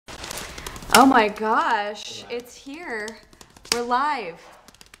Oh my gosh, it's here. We're live.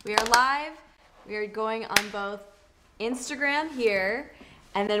 We are live. We are going on both Instagram here,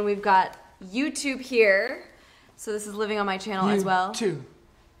 and then we've got YouTube here. So this is living on my channel as well. YouTube.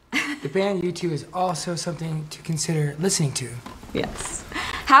 The band YouTube is also something to consider listening to. Yes.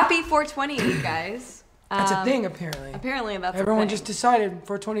 Happy 420, you guys. That's a thing, apparently. Apparently, that's Everyone a thing. just decided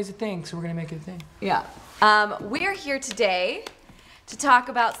 420 is a thing, so we're going to make it a thing. Yeah. We're here today to talk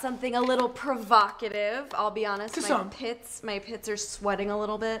about something a little provocative. I'll be honest, my pits are sweating a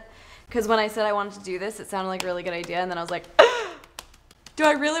little bit. Because when I said I wanted to do this, it sounded like a really good idea, and then I was like, do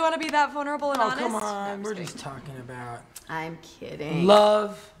I really want to be that vulnerable and honest? Oh, come on. We're just talking about... I'm kidding.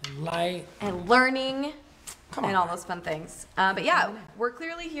 Love and light. And learning. Come on. And all those fun things. But yeah, we're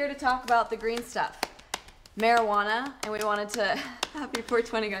clearly here to talk about the green stuff. Marijuana, and we wanted to... Happy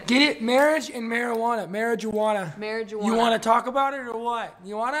 420, guys. Get it? Marriage and marijuana. Marijuana. Marijuana. You want to talk about it or what?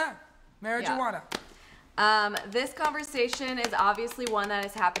 You want to? Marijuana. Yeah. This conversation is obviously one that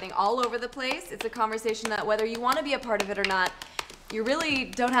is happening all over the place. It's a conversation that whether you want to be a part of it or not, you really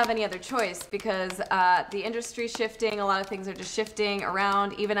don't have any other choice because the industry's shifting. A lot of things are just shifting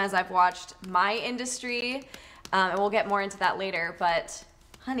around, even as I've watched my industry. And we'll get more into that later. But,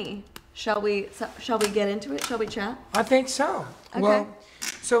 honey, shall we get into it? Shall we chat? I think so. Okay. Well,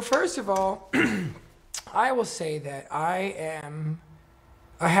 so first of all, I will say that I am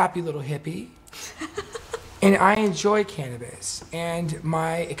a happy little hippie. And I enjoy cannabis. And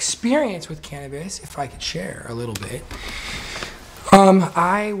my experience with cannabis, if I could share a little bit,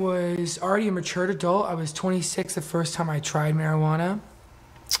 I was already a matured adult. I was 26 the first time I tried marijuana.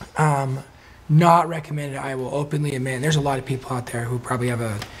 Not recommended, I will openly admit. And there's a lot of people out there who probably have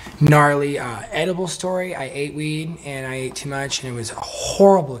a gnarly edible story. I ate weed and I ate too much and it was a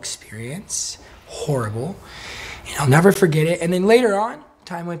horrible experience. Horrible. And I'll never forget it. And then later on,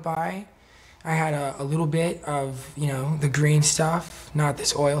 time went by. I had a little bit of, you know, the green stuff, not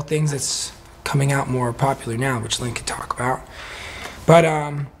this oil things that's coming out more popular now, which Lynn could talk about. But,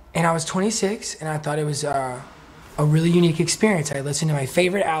 and I was 26 and I thought it was a really unique experience. I listened to my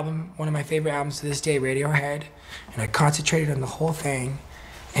favorite album, one of my favorite albums to this day, Radiohead, and I concentrated on the whole thing.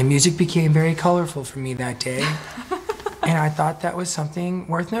 And music became very colorful for me that day. And I thought that was something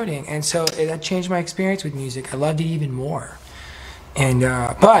worth noting. And so that changed my experience with music. I loved it even more. And,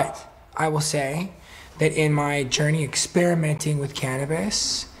 but I will say that in my journey experimenting with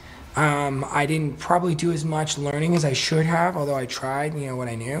cannabis, I didn't probably do as much learning as I should have, although I tried, you know, what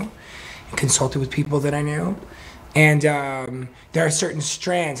I knew, and consulted with people that I knew. And there are certain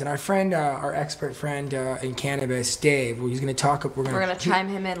strands, and our friend, our expert friend in cannabis, Dave, he's going to talk. We're going to chime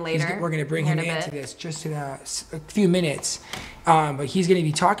him in later. We're going to bring him into this just in a few minutes. But he's going to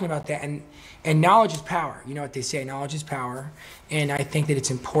be talking about that. And knowledge is power. You know what they say, knowledge is power. And I think that it's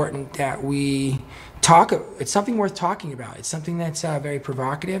important that we talk. It's something worth talking about. It's something that's very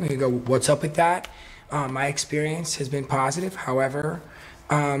provocative. And we go, what's up with that? My experience has been positive. However,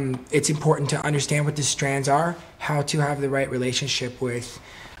 it's important to understand what the strands are, how to have the right relationship with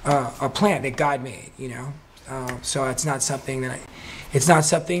a plant that God made, you know? So it's not something that,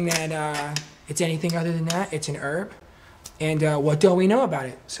 it's anything other than that. It's an herb. And what don't we know about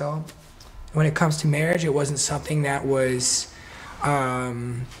it? So when it comes to marriage, it wasn't something that was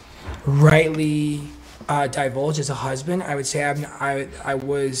rightly divulged as a husband. I would say I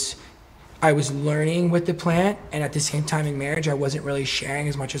was learning with the plant, and at the same time in marriage, I wasn't really sharing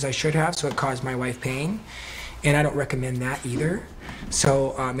as much as I should have, so it caused my wife pain. And I don't recommend that either.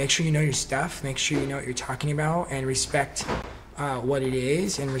 So make sure you know your stuff, make sure you know what you're talking about, and respect what it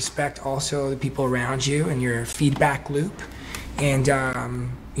is, and respect also the people around you and your feedback loop. And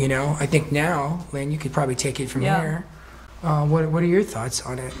you know, I think now, Lynn, you could probably take it from here. What are your thoughts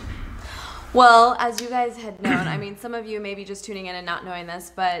on it? Well, as you guys had known, I mean, some of you may be just tuning in and not knowing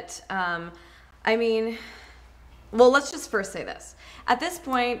this, but I mean, well, let's just first say this. At this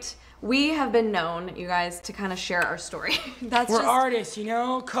point, we have been known, you guys, to kind of share our story. We're artists, you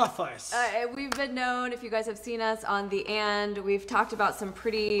know, cuff us. We've been known, if you guys have seen us on The And, we've talked about some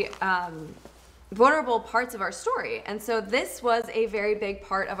pretty vulnerable parts of our story. And so this was a very big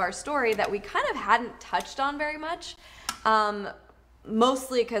part of our story that we kind of hadn't touched on very much.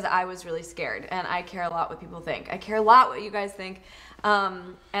 Mostly because I was really scared, and I care a lot what people think. I care a lot what you guys think,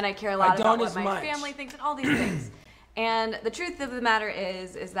 and I care a lot about what my family thinks and all these things. And the truth of the matter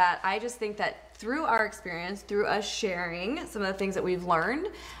is that I just think that through our experience, through us sharing some of the things that we've learned,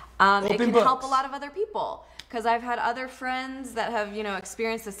 it can help a lot of other people. Because I've had other friends that have, you know,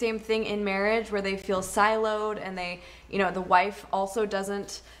 experienced the same thing in marriage where they feel siloed and they, you know, the wife also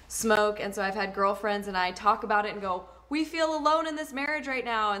doesn't smoke. And so I've had girlfriends and I talk about it and go, we feel alone in this marriage right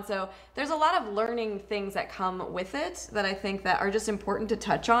now. And so there's a lot of learning things that come with it that I think that are just important to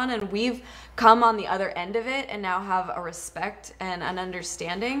touch on. And we've come on the other end of it and now have a respect and an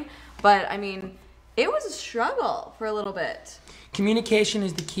understanding. But I mean, it was a struggle for a little bit. Communication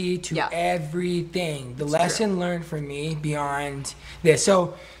is the key to everything. The lesson learned for me beyond this.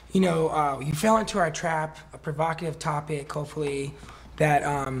 So, you know, you fell into our trap, a provocative topic, hopefully, that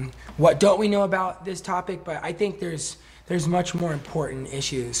what don't we know about this topic? But I think there's much more important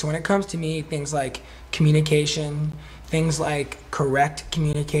issues. So when it comes to me, things like communication, things like correct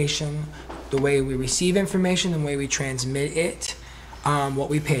communication, the way we receive information, the way we transmit it, what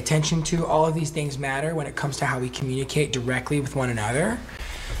we pay attention to, all of these things matter when it comes to how we communicate directly with one another.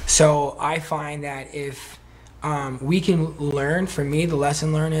 So I find that if we can learn, for me, the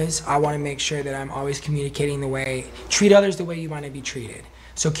lesson learned is I want to make sure that I'm always communicating treat others the way you want to be treated.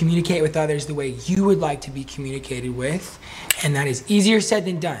 So communicate with others the way you would like to be communicated with. And that is easier said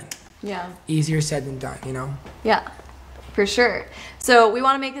than done. Yeah. Easier said than done, you know? Yeah. For sure. So we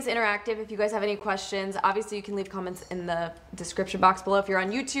want to make this interactive. If you guys have any questions, obviously you can leave comments in the description box below. If you're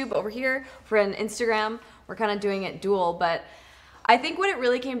on YouTube over here, if we're on Instagram, we're kind of doing it dual. But I think what it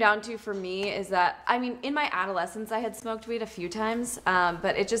really came down to for me is that, I mean, in my adolescence, I had smoked weed a few times,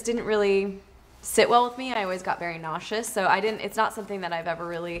 but it just didn't really sit well with me. I always got very nauseous. So it's not something that I've ever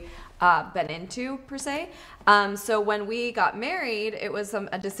really been into per se. So when we got married, it was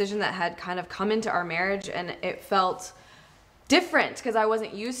a decision that had kind of come into our marriage, and it felt different because I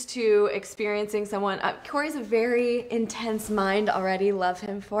wasn't used to experiencing someone. Corey's a very intense mind already. Love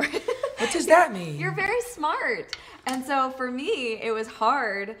him for it. What does that mean? You're very smart. And so for me, it was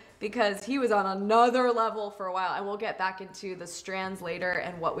hard because he was on another level for a while. And we'll get back into the strands later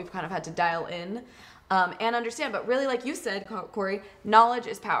and what we've kind of had to dial in and understand. But really, like you said, Corey, knowledge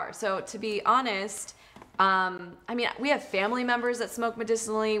is power. So to be honest, I mean, we have family members that smoke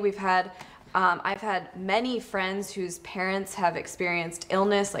medicinally. I've had many friends whose parents have experienced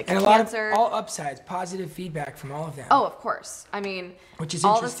illness like and cancer. And all upsides, positive feedback from all of them. Oh, of course. I mean, which is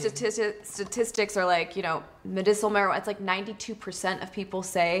all the statistics are like, you know, medicinal marijuana. It's like 92% of people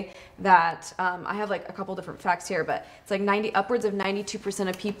say that. I have like a couple different facts here, but it's like upwards of 92%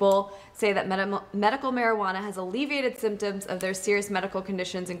 of people say that medical marijuana has alleviated symptoms of their serious medical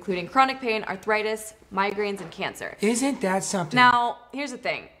conditions, including chronic pain, arthritis, migraines, and cancer. Isn't that something? Now, here's the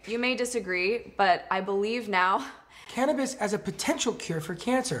thing. You may disagree, but I believe now cannabis as a potential cure for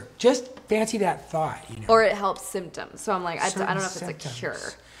cancer. Just fancy that thought, you know. Or it helps symptoms. So I'm like, I don't know if it's a cure.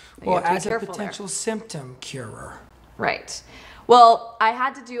 Well, as a potential symptom curer. Right. Well, I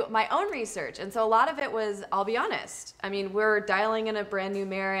had to do my own research. And so a lot of it was, I'll be honest, I mean, we're dialing in a brand new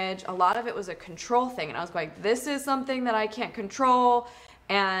marriage. A lot of it was a control thing. And I was like, this is something that I can't control.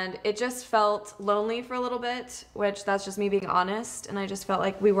 And it just felt lonely for a little bit, which that's just me being honest. And I just felt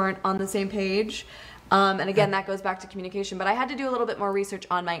like we weren't on the same page. And again, that goes back to communication. But I had to do a little bit more research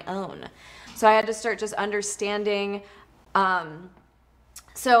on my own. So I had to start just understanding.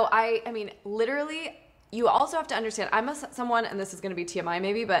 So I mean, literally, you also have to understand, I'm someone, and this is going to be TMI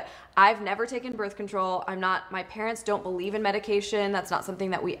maybe, but I've never taken birth control. My parents don't believe in medication. That's not something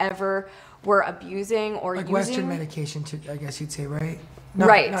that we ever were abusing or using. Like Western medication, I guess you'd say, right? Not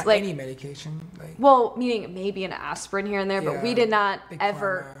like any medication. Well, meaning maybe an aspirin here and there, but we did not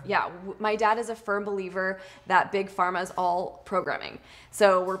ever. Pharma. Yeah, my dad is a firm believer that big pharma is all programming.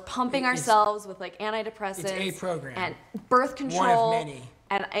 So we're pumping ourselves with like antidepressants. It's a program. And birth control. One of many.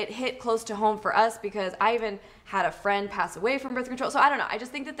 And it hit close to home for us because I even had a friend pass away from birth control. So I don't know. I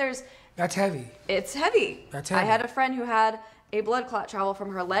just think that That's heavy. It's heavy. That's heavy. I had a friend who had a blood clot travel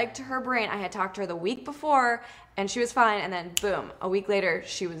from her leg to her brain. I had talked to her the week before, and she was fine. And then, boom, a week later,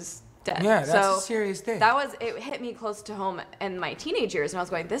 she was dead. Yeah, that's a serious thing. It hit me close to home in my teenage years, and I was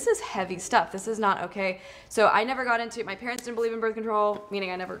going, this is heavy stuff. This is not okay. So I never got into it. My parents didn't believe in birth control,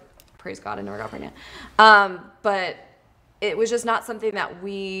 meaning praise God, I never got pregnant. But it was just not something that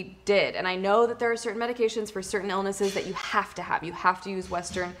we did. And I know that there are certain medications for certain illnesses that you have to have. You have to use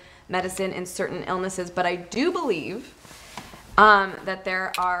Western medicine in certain illnesses. But I do believe that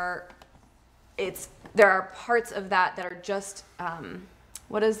there are parts of that are just,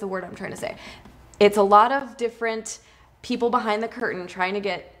 what is the word I'm trying to say? It's a lot of different people behind the curtain trying to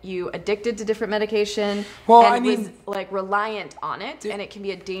get you addicted to different medication. Well, and I mean, like reliant on it, and it can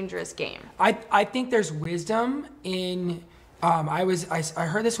be a dangerous game. I think there's wisdom in. I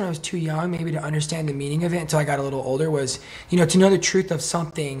heard this when I was too young, maybe to understand the meaning of it until I got a little older. Was, you know, to know the truth of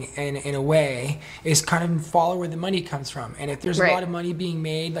something in a way is kind of follow where the money comes from. And if there's a lot of money being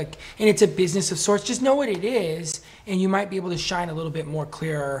made, like, and it's a business of sorts, just know what it is, and you might be able to shine a little bit more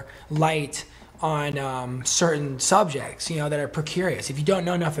clearer light certain subjects, that are precarious. If you don't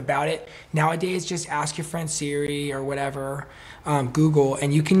know enough about it, nowadays just ask your friend Siri or whatever, Google,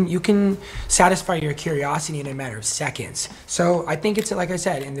 and you can satisfy your curiosity in a matter of seconds. So I think it's, like I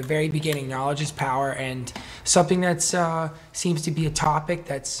said, in the very beginning, knowledge is power, and something that's seems to be a topic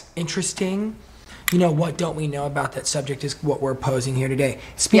that's interesting. What don't we know about that subject is what we're posing here today.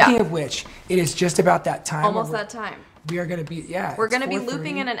 Speaking of which, it is just about that time. Almost that time. We are going to be, We're going to be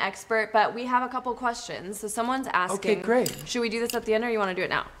looping in an expert, but we have a couple questions. So someone's asking. Okay, great. Should we do this at the end, or you want to do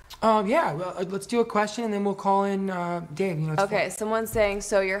it now? Yeah, well, let's do a question, and then we'll call in Dave. Okay, someone's saying,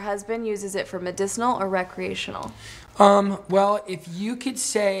 so your husband uses it for medicinal or recreational? Well, if you could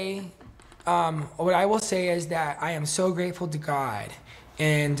say, what I will say is that I am so grateful to God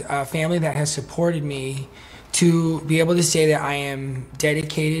and a family that has supported me to be able to say that I am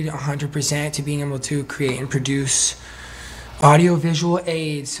dedicated 100% to being able to create and produce audiovisual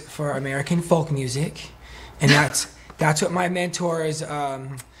aids for American folk music. And that's what my mentor's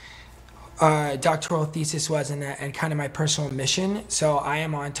doctoral thesis was, and kind of my personal mission. So I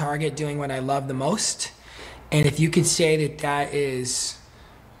am on target doing what I love the most. And if you could say that is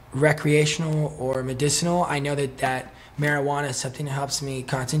recreational or medicinal, I know that marijuana is something that helps me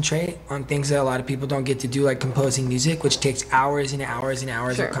concentrate on things that a lot of people don't get to do, like composing music, which takes hours and hours and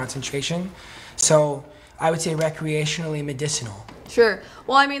hours of concentration. So I would say recreationally medicinal. Sure.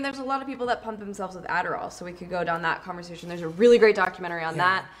 Well, I mean, there's a lot of people that pump themselves with Adderall, so we could go down that conversation. There's a really great documentary on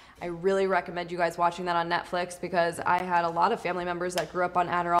that. I really recommend you guys watching that on Netflix, because I had a lot of family members that grew up on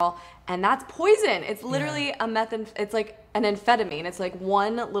Adderall, and that's poison. It's literally it's like an amphetamine. It's like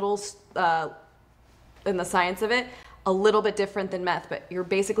one little, in the science of it, a little bit different than meth, but you're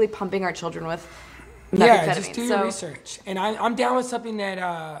basically pumping our children with methamphetamine. Yeah, just do your research. And I'm down with something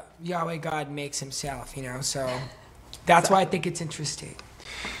that Yahweh God makes himself, so that's why I think it's interesting.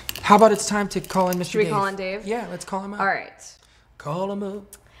 How about it's time to call in Mr. Dave? Should we call in Dave? Yeah, let's call him up. All right. Call him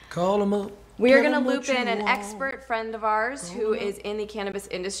up. Call him up. We are going to loop in an expert friend of ours who is in the cannabis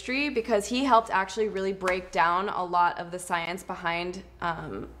industry, because he helped actually really break down a lot of the science behind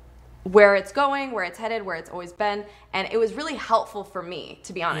where it's going, where it's headed, where it's always been. And it was really helpful for me,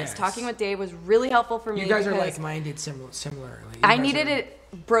 to be honest. Talking with Dave was really helpful for me. You guys are like-minded similarly. I needed it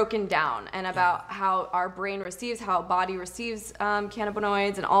broken down, and about how our brain receives, how our body receives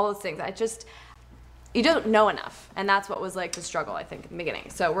cannabinoids and all those things. You don't know enough, and that's what was like the struggle, I think, in the beginning.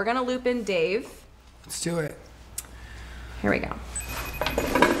 So we're gonna loop in Dave. Let's do it. Here we go.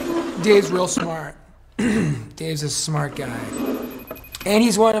 Dave's real smart. Dave's a smart guy, and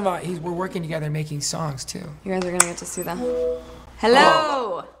he's one of we're working together making songs too. You guys are gonna get to see them.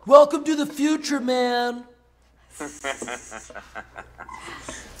 Hello. Welcome to the future, man.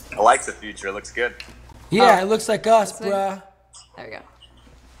 I like the future. It looks good. Yeah, it looks like us, bruh. There we go.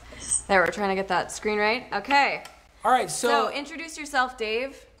 There, we're trying to get that screen right. Okay. All right, so introduce yourself,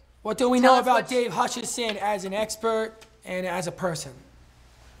 Dave. What do we know about Dave Hutchison as an expert and as a person?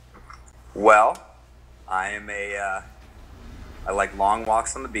 Well, I am I like long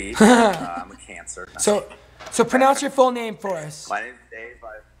walks on the beach. I'm a Cancer. So pronounce your full name for us. My name's Dave.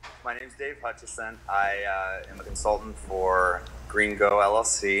 My name's Dave Hutchison. I am a consultant for Green Go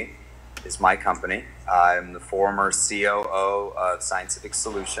LLC. Is my company. I'm the former COO of Scientific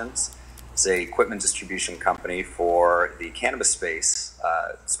Solutions. It's a equipment distribution company for the cannabis space,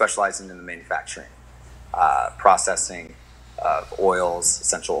 specializing in the manufacturing, processing of oils,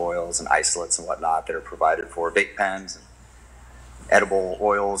 essential oils, and isolates and whatnot that are provided for vape pens and edible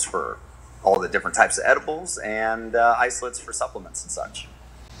oils for all the different types of edibles, and isolates for supplements and such.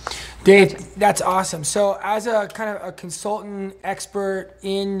 Dave, that's awesome. So as a kind of a consultant expert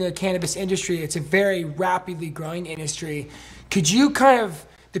in the cannabis industry, it's a very rapidly growing industry. Could you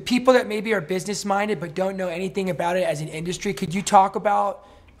the people that maybe are business minded but don't know anything about it as an industry, could you talk about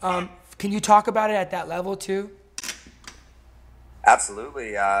it at that level too?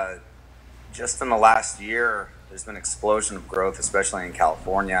 Absolutely. Just in the last year, there's been an explosion of growth, especially in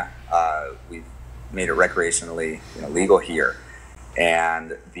California. We've made it recreationally legal here.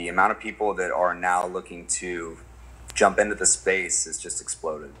 And the amount of people that are now looking to jump into the space has just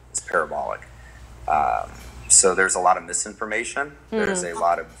exploded. It's parabolic. So there's a lot of misinformation. There's a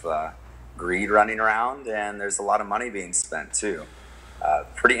lot of greed running around, and there's a lot of money being spent too.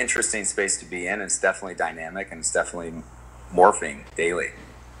 Pretty interesting space to be in. It's definitely dynamic, and it's definitely morphing daily.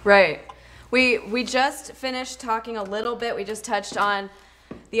 Right. We just finished talking a little bit. We just touched on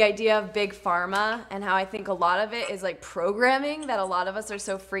the idea of big pharma and how I think a lot of it is like programming that a lot of us are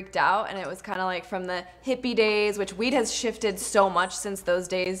so freaked out. And it was kind of like from the hippie days, which weed has shifted so much since those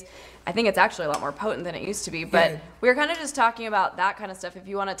days. I think it's actually a lot more potent than it used to be. But we were kind of just talking about that kind of stuff. If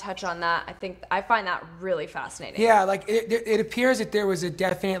you want to touch on that, I find that really fascinating. Yeah, like it appears that there was a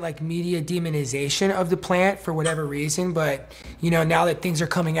definite like media demonization of the plant for whatever reason. But, you know, now that things are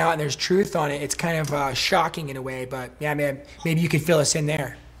coming out and there's truth on it, it's kind of shocking in a way. But yeah, man, maybe you could fill us in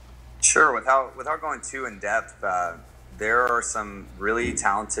there. Sure. Without going too in depth, there are some really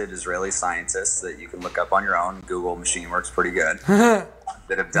talented Israeli scientists that you can look up on your own. Google machine works pretty good.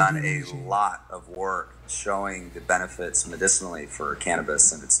 That have done a lot of work showing the benefits medicinally for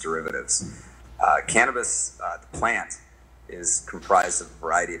cannabis and its derivatives. Cannabis, the plant, is comprised of a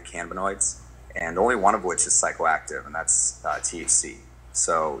variety of cannabinoids, and only one of which is psychoactive, and that's THC.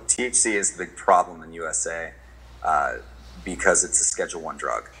 So THC is the big problem in USA because it's a Schedule I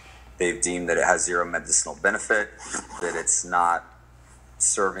drug. They've deemed that it has zero medicinal benefit, that it's not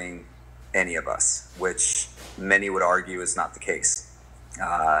serving any of us, which many would argue is not the case.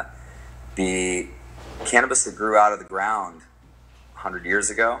 The cannabis that grew out of the ground 100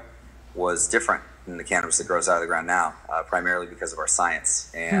 years ago was different than the cannabis that grows out of the ground now, primarily because of our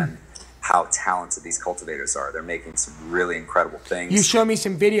science and how talented these cultivators are. They're making some really incredible things. You showed me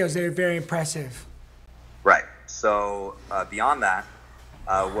some videos that are very impressive. Right. So beyond that,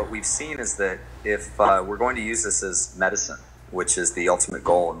 what we've seen is that if we're going to use this as medicine, which is the ultimate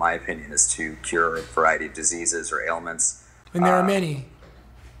goal, in my opinion, is to cure a variety of diseases or ailments. And there are many.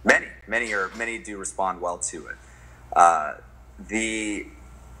 Many do respond well to it. The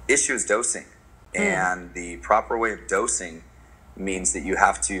issue is dosing, and the proper way of dosing means that you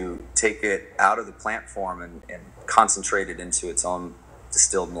have to take it out of the plant form and concentrate it into its own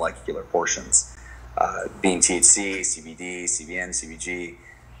distilled molecular portions, being THC, CBD, CBN, CBG.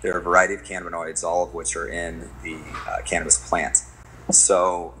 There are a variety of cannabinoids, all of which are in the cannabis plant.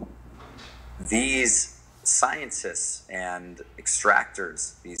 So these scientists and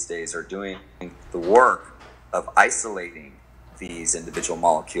extractors these days are doing the work of isolating these individual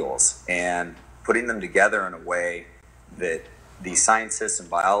molecules and putting them together in a way that the scientists and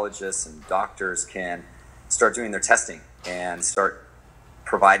biologists and doctors can start doing their testing and start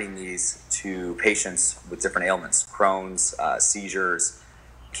providing these to patients with different ailments, Crohn's, seizures,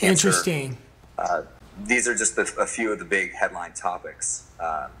 cancer. Interesting. These are just a few of the big headline topics.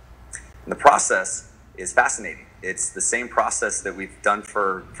 And the process is fascinating. It's the same process that we've done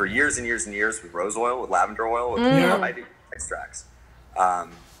for years and years and years with rose oil, with lavender oil, with variety of extracts.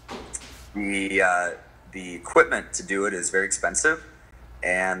 The equipment to do it is very expensive,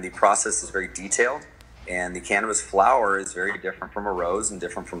 and the process is very detailed. And the cannabis flower is very different from a rose and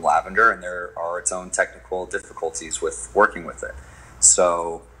different from lavender, and there are its own technical difficulties with working with it.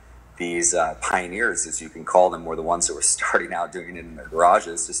 So these pioneers, as you can call them, were the ones that were starting out doing it in their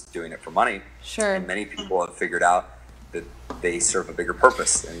garages, just doing it for money. Sure. And many people have figured out that they serve a bigger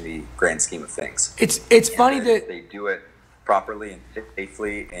purpose in the grand scheme of things. It's funny that they do it properly and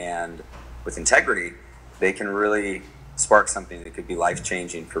safely and with integrity. They can really spark something that could be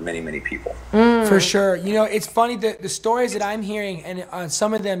life-changing for many, many people. For sure. You know, it's funny that the stories that I'm hearing, and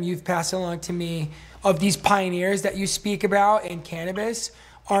some of them you've passed along to me, of these pioneers that you speak about in cannabis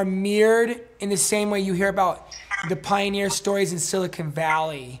are mirrored in the same way you hear about the pioneer stories in Silicon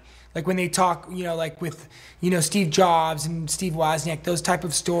Valley. Like when they talk, you know, like with, you know, Steve Jobs and Steve Wozniak, those type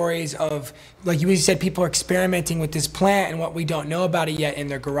of stories of, like you said, people are experimenting with this plant and what we don't know about it yet in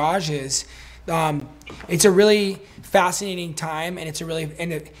their garages. It's a really fascinating time, and it's a really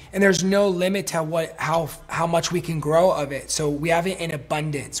and there's no limit to how much we can grow of it. So we have it in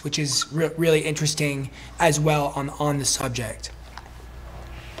abundance, which is really interesting as well on the subject.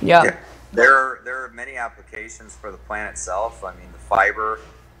 Yeah. There are many applications for the plant itself. I mean, the fiber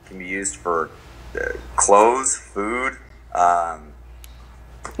can be used for clothes, food,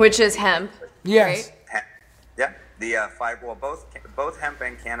 which is hemp. Yes. Right? Yeah. The fiber, well, both hemp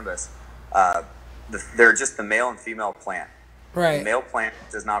and cannabis. They're just the male and female plant. Right. The male plant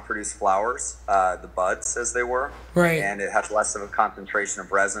does not produce flowers, the buds as they were. Right. And it has less of a concentration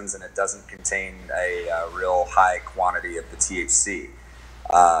of resins, and it doesn't contain a real high quantity of the THC.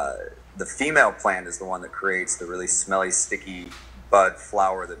 The female plant is the one that creates the really smelly, sticky bud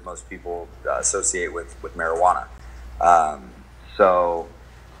flower that most people associate with marijuana. So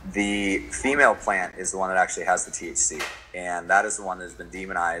the female plant is the one that actually has the THC, and that is the one that has been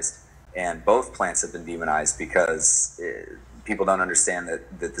demonized. And both plants have been demonized because people don't understand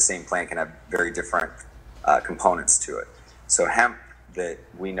that the same plant can have very different components to it. So hemp that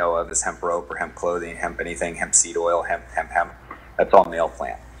we know of as hemp rope or hemp clothing, hemp anything, hemp seed oil, hemp, That's all male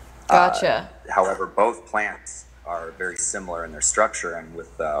plant. Gotcha. However, both plants are very similar in their structure, and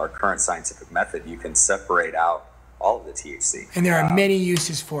with our current scientific method, you can separate out all of the THC. And there are many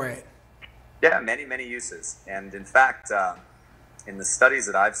uses for it. Yeah, many uses. And in fact, in the studies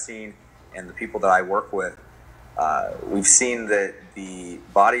that I've seen and the people that I work with, we've seen that the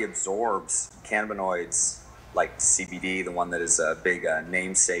body absorbs cannabinoids like CBD, the one that is a big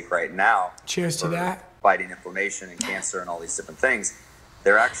namesake right now. Cheers to that. Fighting inflammation and cancer and all these different things.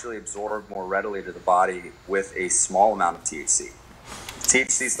 They're actually absorbed more readily to the body with a small amount of THC.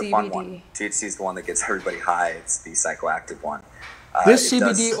 THC is the fun one. THC is the one that gets everybody high. It's the psychoactive one. This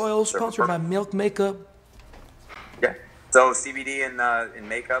CBD oil is sponsored by Milk Makeup. Yeah. So CBD in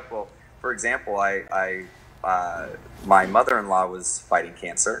makeup. Well, for example, my mother-in-law was fighting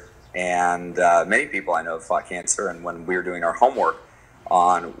cancer, and many people I know have fought cancer. And when we were doing our homework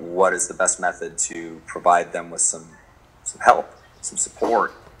on what is the best method to provide them with some help, some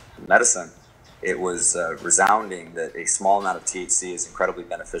support, medicine, it was resounding that a small amount of THC is incredibly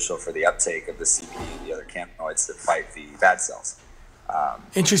beneficial for the uptake of the CBD and the other cannabinoids that fight the bad cells.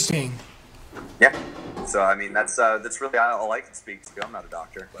 Interesting. Yeah. So, I mean, that's really all I can speak to. I'm not a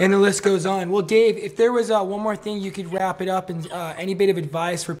doctor. But. And the list goes on. Well, Dave, if there was one more thing you could wrap it up, and any bit of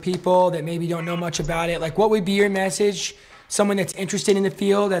advice for people that maybe don't know much about it, like what would be your message? Someone that's interested in the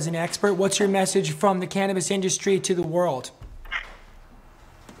field as an expert, what's your message from the cannabis industry to the world?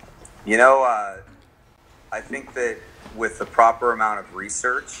 You know, I think that with the proper amount of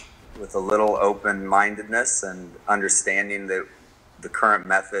research, with a little open-mindedness and understanding that the current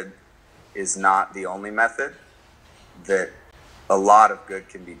method is not the only method, that a lot of good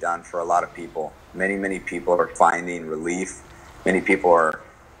can be done for a lot of people. Many people are finding relief. Many people are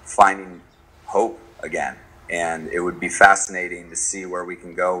finding hope again. And it would be fascinating to see where we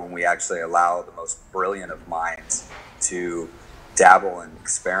can go when we actually allow the most brilliant of minds to dabble and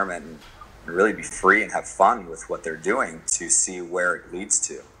experiment and really be free and have fun with what they're doing, to see where it leads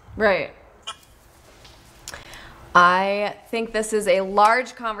to. Right. I think this is a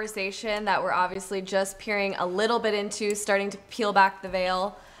large conversation that we're obviously just peering a little bit into, starting to peel back the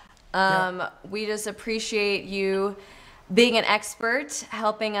veil. We just appreciate you being an expert,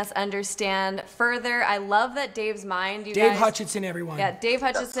 helping us understand further. I love that Dave's mind, you Dave guys. Hutchinson, everyone. Yeah, Dave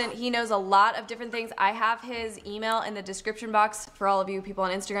Hutchinson, he knows a lot of different things. I have his email in the description box. For all of you people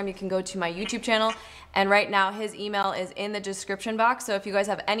on Instagram, you can go to my YouTube channel. And right now, his email is in the description box. So if you guys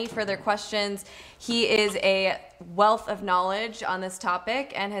have any further questions, he is a wealth of knowledge on this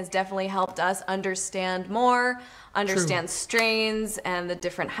topic and has definitely helped us understand more, understand strains and the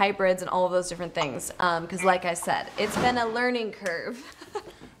different hybrids and all of those different things. Because like I said, it's been a learning curve.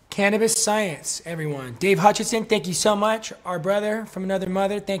 Cannabis science, everyone. Dave Hutchinson, thank you so much. Our brother from another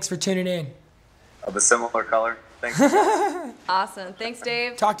mother, thanks for tuning in. Of a similar color. Thanks. Awesome. Thanks,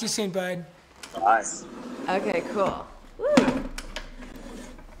 Dave. Talk to you soon, bud. Bye. Okay, cool. Woo.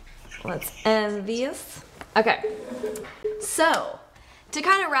 Let's end this. Okay. So, to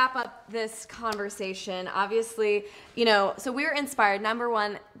kind of wrap up this conversation, obviously, you know, so we're inspired. Number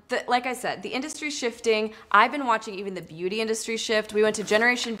one, like I said, the industry shifting. I've been watching even the beauty industry shift. We went to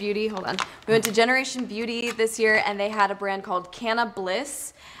Generation Beauty. Hold on. We went to Generation Beauty this year, and they had a brand called Canna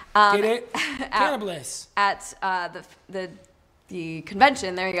Bliss. Get it? Canna Bliss. At the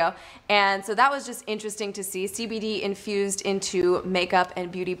convention, there you go. And so that was just interesting to see CBD infused into makeup and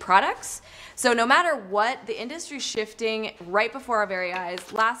beauty products. So no matter what, the industry's shifting right before our very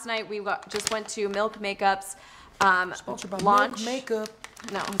eyes. Last night we just went to Milk Makeup's Sponsored by launch. Milk Makeup.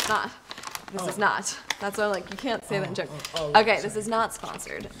 No, it's not. This is not. That's why I'm like, you can't say that in joke. Okay, this is not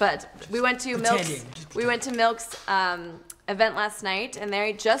sponsored. But we went to Milk's event last night, and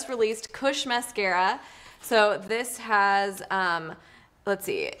they just released Kush Mascara. So this has, let's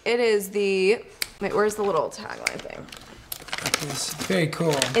see, it is the, wait, where's the little tagline thing? It's very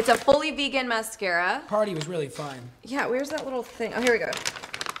cool. It's a fully vegan mascara. Party was really fun. Yeah, where's that little thing? Oh, here we go.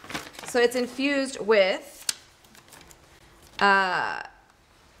 So it's infused with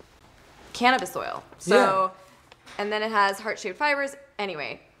cannabis oil. So, and then it has heart-shaped fibers.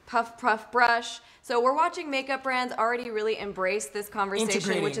 Anyway, puff brush. So we're watching makeup brands already really embrace this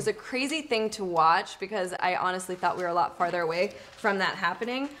conversation, which is a crazy thing to watch because I honestly thought we were a lot farther away from that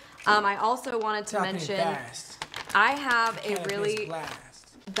happening. I also wanted to mention I have a really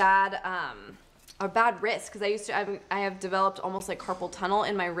bad wrist because I have developed almost like carpal tunnel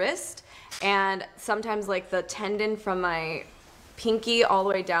in my wrist, and sometimes like the tendon from my pinky all the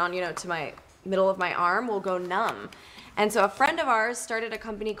way down, you know, to my middle of my arm will go numb. And so a friend of ours started a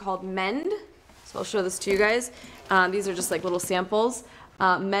company called Mend. So I'll show this to you guys. These are just like little samples.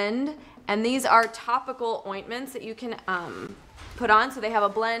 Mend. And these are topical ointments that you can put on. So they have a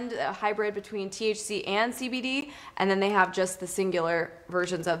blend, a hybrid between THC and CBD, and then they have just the singular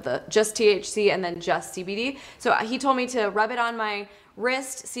versions of the just THC and then just CBD. So he told me to rub it on my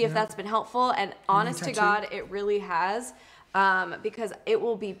wrist, see if that's been helpful, and honest to God, it really has. Because it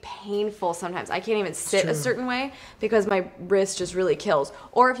will be painful sometimes. I can't even sit a certain way because my wrist just really kills.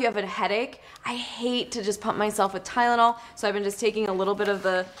 Or if you have a headache, I hate to just pump myself with Tylenol, so I've been just taking a little bit of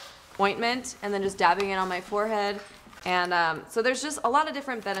the ointment and then just dabbing it on my forehead. And so there's just a lot of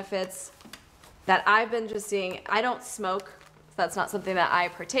different benefits that I've been just seeing. I don't smoke, so that's not something that I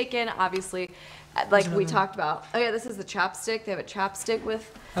partake in, obviously. Like we talked about. Oh yeah, this is the chapstick. They have a chapstick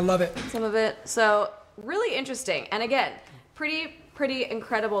with I love it. Some of it. So really interesting. And again, pretty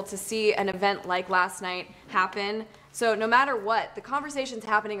incredible to see an event like last night happen. So no matter what, the conversation's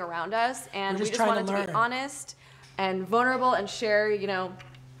happening around us, and we just wanted to be honest and vulnerable and share, you know,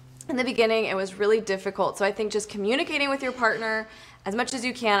 in the beginning it was really difficult. So I think just communicating with your partner as much as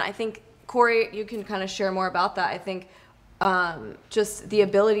you can. I think, Corey, you can kind of share more about that. I think just the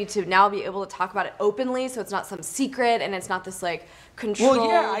ability to now be able to talk about it openly, so it's not some secret and it's not this like control. Well,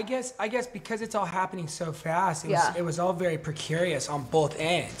 yeah, I guess because it's all happening so fast, it was all very precarious on both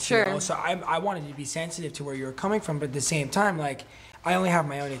ends. Sure. You know? So I wanted to be sensitive to where you were coming from, but at the same time, like I only have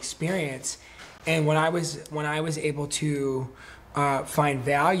my own experience, and when I was able to find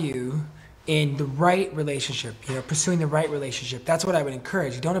value in the right relationship, you know, pursuing the right relationship, that's what I would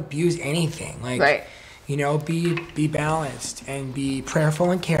encourage. Don't abuse anything. Like. Right. You know, be balanced and be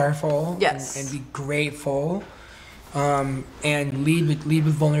prayerful and careful. Yes. And be grateful, and lead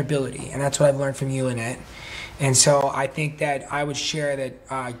with vulnerability. And that's what I've learned from you, Lynette. And so I think that I would share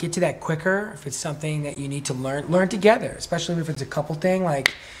that get to that quicker if it's something that you need to learn together, especially if it's a couple thing.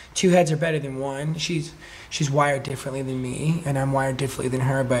 Like two heads are better than one. She's wired differently than me, and I'm wired differently than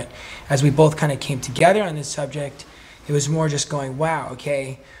her. But as we both kind of came together on this subject, it was more just going, wow,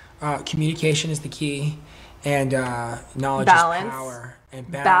 okay. Communication is the key, and knowledge is power, and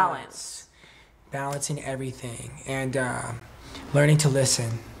balance in everything, and learning to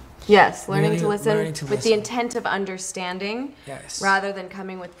listen. Yes, learning to listen with the intent of understanding, yes, rather than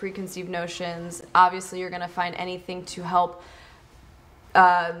coming with preconceived notions. Obviously, you're going to find anything to help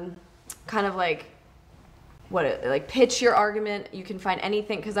kind of like pitch your argument. You can find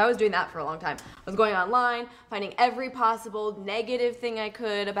anything, because I was doing that for a long time. I was going online, finding every possible negative thing I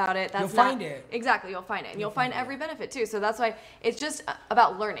could about it. You'll find it. Exactly, you'll find it. And you'll find every benefit too. So that's why it's just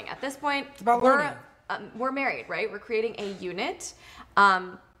about learning. At this point, it's about learning. We're married, right? We're creating a unit.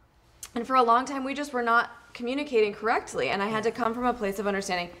 And for a long time, we just were not communicating correctly, and I had to come from a place of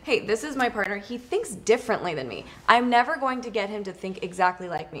understanding, hey, this is my partner, he thinks differently than me. I'm never going to get him to think exactly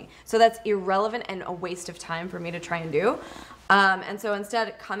like me. So that's irrelevant and a waste of time for me to try and do. And so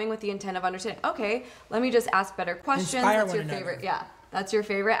instead, coming with the intent of understanding, okay, let me just ask better questions. Inspire that's your one favorite. another. Yeah. That's your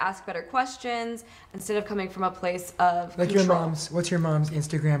favorite. Ask better questions instead of coming from a place of like control. What's your mom's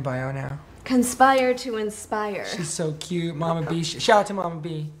Instagram bio now? Conspire to inspire. She's so cute. Mama B. Shout out to Mama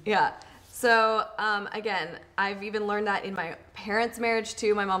B. Yeah. So, again, I've even learned that in my parents' marriage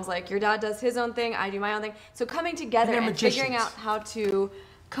too. My mom's like, your dad does his own thing, I do my own thing. So coming together and figuring out how to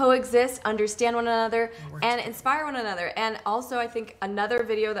coexist, understand one another, and inspire one another. And also, I think another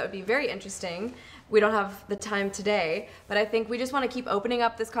video that would be very interesting, we don't have the time today, but I think we just want to keep opening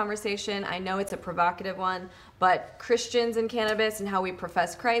up this conversation. I know it's a provocative one, but Christians and cannabis and how we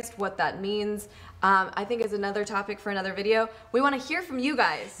profess Christ, what that means, I think is another topic for another video. We want to hear from you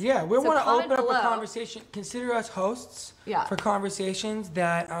guys. Yeah, we want to open up a conversation. Consider us hosts for conversations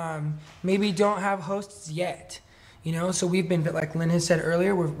that maybe don't have hosts yet. You know, so we've been, like Lynn has said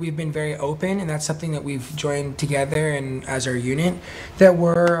earlier, we've been very open, and that's something that we've joined together and as our unit, that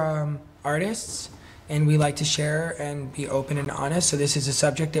we're artists, and we like to share and be open and honest. So this is a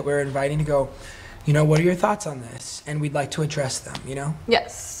subject that we're inviting to go, you know, what are your thoughts on this? And we'd like to address them, you know?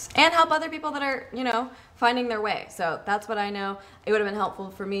 Yes, and help other people that are, you know, finding their way. So that's what I know. It would have been helpful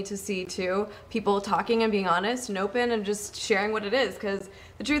for me to see too, people talking and being honest and open and just sharing what it is, because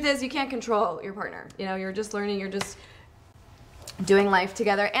the truth is you can't control your partner. You know, you're just learning, you're just doing life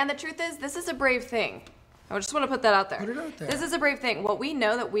together. And the truth is, this is a brave thing. I just want to put that out there. Put it out there. This is a brave thing. What we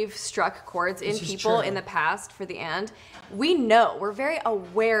know that we've struck chords in people in the past for the end, we know, we're very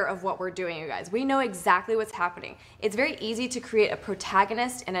aware of what we're doing, you guys. We know exactly what's happening. It's very easy to create a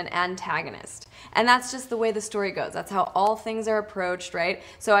protagonist and an antagonist. And that's just the way the story goes. That's how all things are approached, right?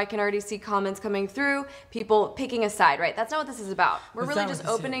 So I can already see comments coming through, people picking a side, right? That's not what this is about. We're really just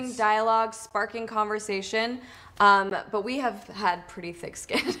opening dialogue, sparking conversation. But we have had pretty thick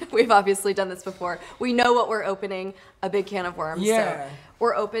skin. We've obviously done this before. We know what we're opening, a big can of worms. Yeah. So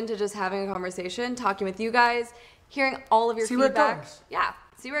we're open to just having a conversation, talking with you guys, hearing all of your feedback. Where it goes. Yeah,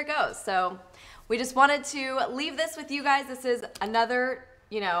 see where it goes. So we just wanted to leave this with you guys. This is another,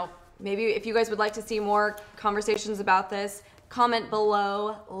 you know, maybe if you guys would like to see more conversations about this, comment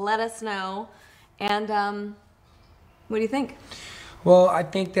below, let us know. And what do you think? Well, I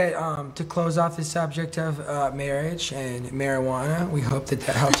think that to close off the subject of marriage and marijuana, we hope that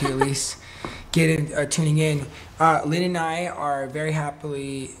helped you at least get in, tuning in. Lynn and I are very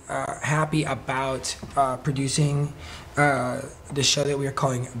happy about producing the show that we are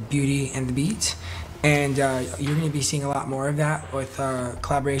calling Beauty and the Beat. And you're going to be seeing a lot more of that with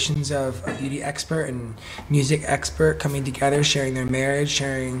collaborations of a beauty expert and music expert coming together, sharing their marriage,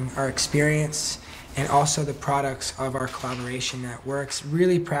 sharing our experience, and also the products of our collaboration that we're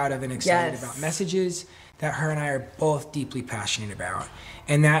really proud of and excited about. Messages that her and I are both deeply passionate about.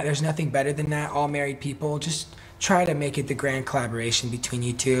 And that there's nothing better than that. All married people, just try to make it the grand collaboration between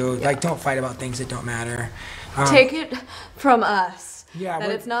you two. Yeah. Like, don't fight about things that don't matter. Take it from us. Yeah,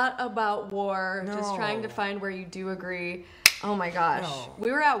 that it's not about war, just trying to find where you do agree. Oh my gosh.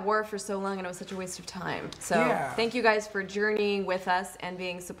 We were at war for so long and it was such a waste of time. So thank you guys for journeying with us and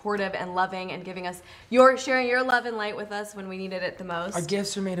being supportive and loving and giving us sharing your love and light with us when we needed it the most. Our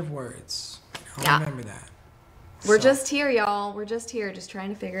gifts are made of words. Remember that. We're just here, y'all. We're just here, just trying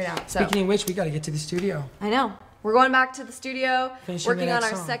to figure it out. So, speaking of which, we got to get to the studio. I know. We're going back to the studio, working on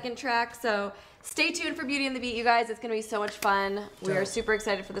our second track. So stay tuned for Beauty and the Beat, you guys. It's going to be so much fun. We are super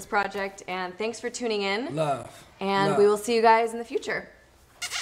excited for this project. And thanks for tuning in. Love. And we will see you guys in the future.